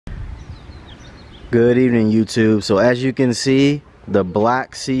Good evening, YouTube. So as you can see, the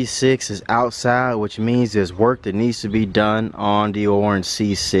black C6 is outside, which means there's work that needs to be done on the orange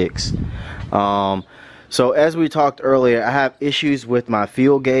C6. So as we talked earlier, I have issues with my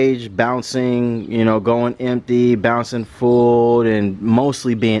fuel gauge bouncing, going empty, bouncing full, and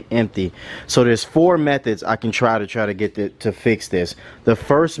mostly being empty. So there's four methods I can try to get to fix this. The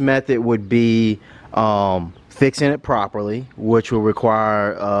first method would be fixing it properly, which will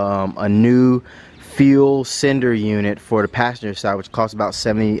require a new fuel sender unit for the passenger side, which costs about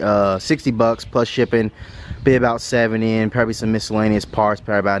 60 bucks plus shipping, be about 70, and probably some miscellaneous parts,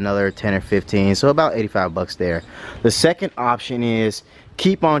 probably about another 10 or 15, so about 85 bucks there. The second option is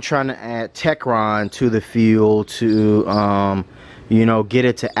keep on trying to add Techron to the fuel to get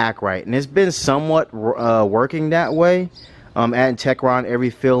it to act right, and it's been somewhat working that way. Adding Techron every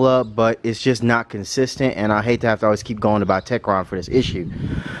fill up, but it's just not consistent, and I hate to have to always keep going to buy Techron for this issue.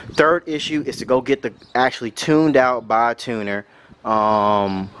 Third issue is to go get the actually tuned out by a tuner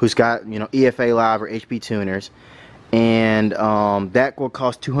who's got EFA Live or HP tuners, and that will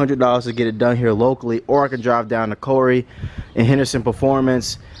cost $200 to get it done here locally, or I can drive down to Corey in Henderson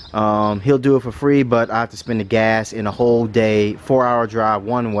Performance. He'll do it for free, but I have to spend the gas in a whole day, 4-hour drive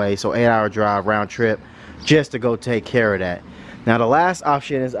one way, so 8-hour drive round trip, just to go take care of that. Now the last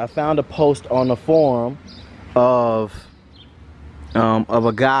option is I found a post on the forum of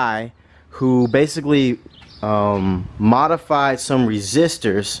a guy who basically modified some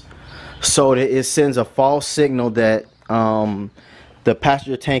resistors so that it sends a false signal that the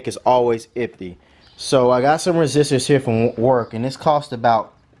passenger tank is always empty. So I got some resistors here from work, and this cost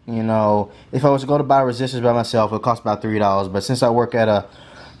about, if I was to go to buy resistors by myself, it would cost about $3, but since I work at a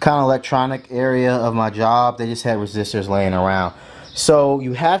kind of electronic area of my job, they just had resistors laying around. So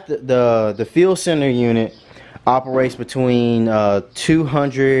you have the fuel sender unit operates between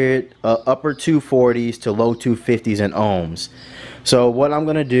 200 upper 240s to low 250s in ohms. So what I'm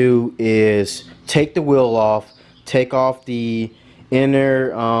gonna do is take the wheel off, take off the inner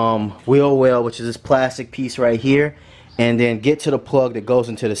wheel well, which is this plastic piece right here, and then get to the plug that goes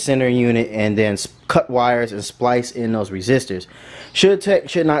into the center unit, and then cut wires and splice in those resistors. Should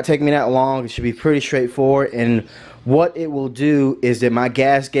not take me that long. It should be pretty straightforward, and what it will do is that my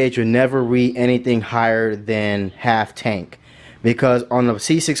gas gauge will never read anything higher than half tank, because on the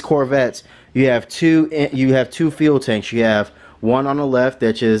C6 Corvettes you have two fuel tanks. You have one on the left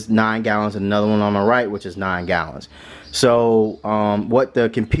that is 9 gallons and another one on the right which is 9 gallons. So what the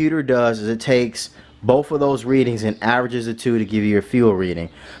computer does is it takes both of those readings and averages the two to give you your fuel reading.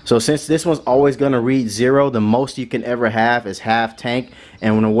 So since this one's always going to read 0, the most you can ever have is half tank,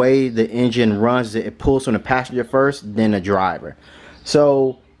 and when the way the engine runs, it pulls from the passenger first, then the driver.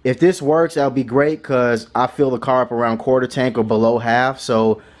 So if this works, that'll be great, because I fill the car up around quarter tank or below half.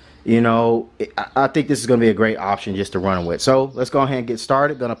 So I think this is going to be a great option just to run with. So let's go ahead and get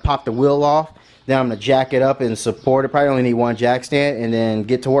started. Gonna pop the wheel off, then I'm gonna jack it up and support it. Probably only need one jack stand, and then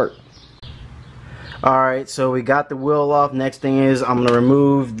get to work. Alright, so we got the wheel off. Next thing is I'm going to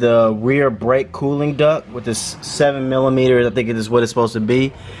remove the rear brake cooling duct with this 7mm. I think it is what it's supposed to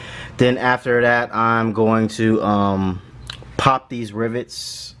be. Then after that I'm going to pop these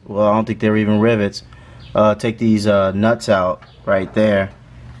rivets. Well, I don't think they're even rivets. Take these nuts out right there.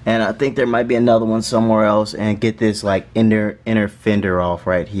 And I think there might be another one somewhere else, and get this like inner fender off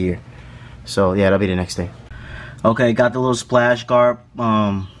right here. So yeah, that'll be the next thing. Okay, got the little splash guard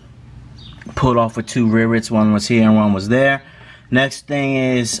pulled off with 2 rivets. One was here and one was there. Next thing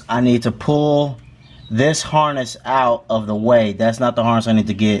is I need to pull this harness out of the way. That's not the harness I need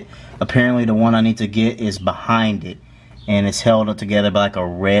to get. Apparently the one I need to get is behind it, and it's held up together by like a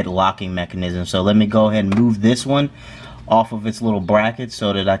red locking mechanism. So let me go ahead and move this one off of its little bracket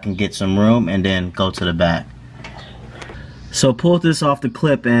so that I can get some room, and then go to the back. So pulled this off the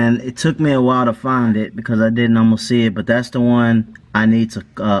clip, and it took me a while to find it because I didn't almost see it, but that's the one I need to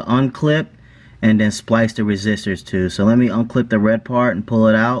unclip and then splice the resistors to. So let me unclip the red part and pull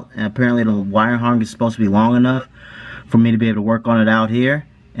it out. And apparently the wire harness is supposed to be long enough for me to be able to work on it out here.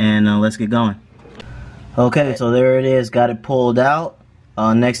 And let's get going. Okay, so there it is. Got it pulled out.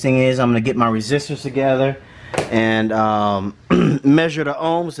 Next thing is I'm going to get my resistors together and measure the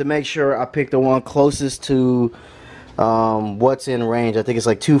ohms to make sure I pick the one closest to what's in range. I think it's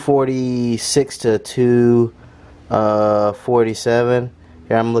like 246 to 247.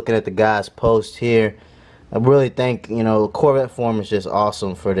 Here I'm looking at the guy's post here. I really think Corvette Forum is just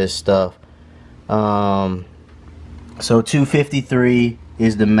awesome for this stuff. So 253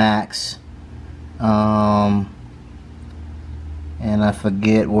 is the max, and I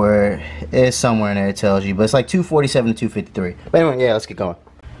forget where it's somewhere in there. It tells you, but it's like 247 to 253. But anyway, yeah, let's get going.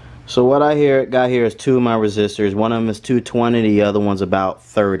 So what I got here is two of my resistors. One of them is 220, the other one's about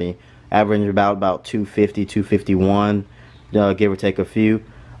 30. Average about 250, 251, give or take a few.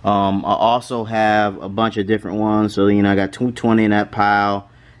 I also have a bunch of different ones. So, you know, I got 220 in that pile,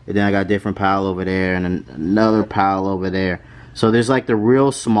 and then I got a different pile over there, and another pile over there. So there's like the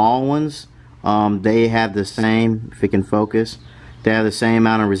real small ones. They have the same, if it can focus, they have the same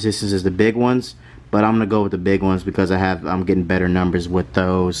amount of resistance as the big ones. But I'm gonna go with the big ones because I'm getting better numbers with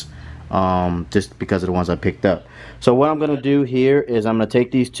those, just because of the ones I picked up. So what I'm gonna do here is I'm gonna take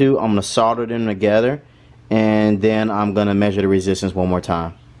these two, I'm gonna solder them together, and then I'm gonna measure the resistance one more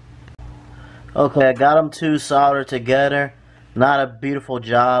time. Okay, I got them two soldered together. Not a beautiful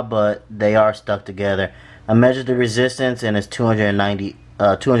job, but they are stuck together. I measured the resistance and it's 249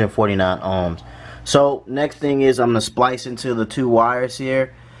 ohms. So next thing is I'm gonna splice into the two wires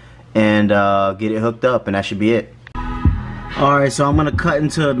here and get it hooked up, and that should be it. Alright, so I'm gonna cut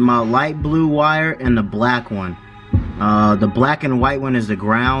into my light blue wire and the black one. The black and white one is the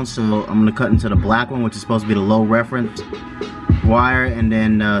ground, so I'm gonna cut into the black one, which is supposed to be the low reference wire, and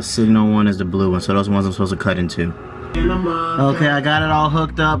then signal one is the blue one. So those ones I'm supposed to cut into. Okay, I got it all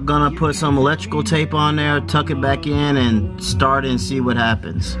hooked up. Gonna put some electrical tape on there, tuck it back in, and start and see what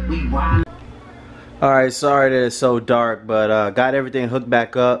happens. Alright, sorry that it's so dark, but got everything hooked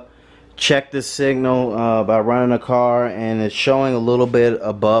back up. Checked the signal by running the car, and it's showing a little bit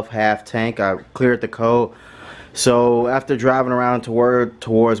above half tank. I cleared the code. So after driving around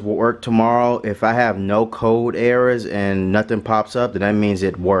towards work tomorrow, if I have no code errors and nothing pops up, then that means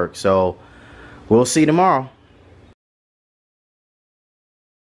it worked. So we'll see tomorrow.